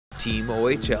Team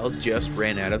OHL just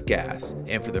ran out of gas,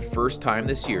 and for the first time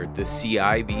this year, the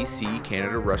CIBC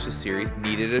Canada-Russia series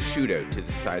needed a shootout to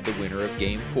decide the winner of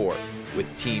Game 4,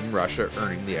 with Team Russia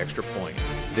earning the extra point.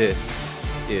 This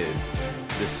is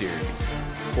the series.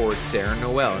 Forward Sarah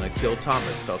Noel and Akil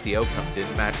Thomas felt the outcome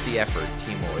didn't match the effort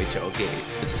Team OHL gave.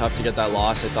 It's tough to get that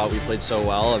loss. I thought we played so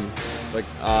well, and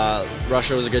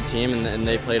Russia was a good team, and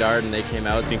they played hard and they came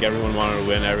out. I think everyone wanted to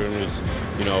win. Everyone was,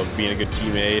 being a good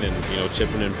teammate and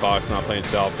chipping in pucks, not playing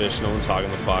selfish. No one's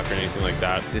hogging the puck or anything like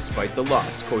that. Despite the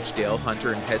loss, Coach Dale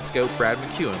Hunter and head scout Brad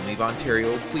McEwen leave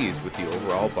Ontario pleased with the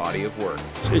overall body of work.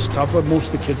 It's tough.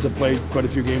 Most of the kids have played quite a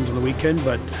few games on the weekend,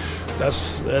 but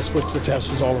that's what the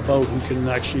test is all about. Who can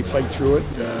actually fight through it?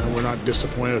 We're not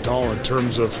disappointed at all in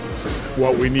terms of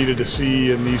what we needed to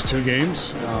see in these two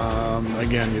games.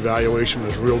 Again, the evaluation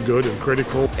was real good and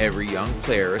critical. Every young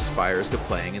player aspires to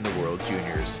playing in the World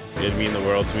Juniors. It'd mean the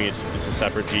world to me. It's a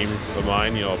separate dream of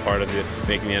mine, a part of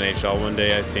making the NHL one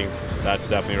day. I think that's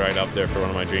definitely right up there for one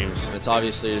of my dreams. It's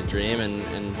obviously a dream,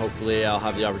 and hopefully I'll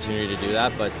have the opportunity to do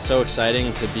that, but it's so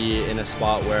exciting to be in a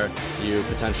spot where you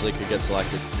potentially could get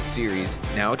selected. The series,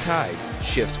 now tied,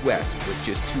 shifts west with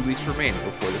just 2 weeks remaining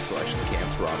before the selection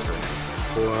camp's roster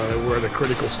announcement. We're at a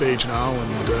critical stage now,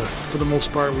 and for the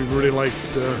most part, we've really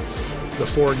liked the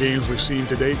 4 games we've seen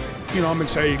to date. I'm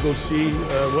excited to go see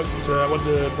what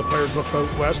the players look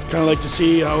out west. Kind of like to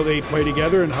see how they play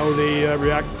together and how they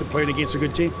react to playing against a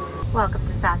good team. Welcome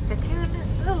to Saskatoon.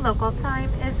 The local time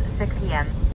is 6 p.m.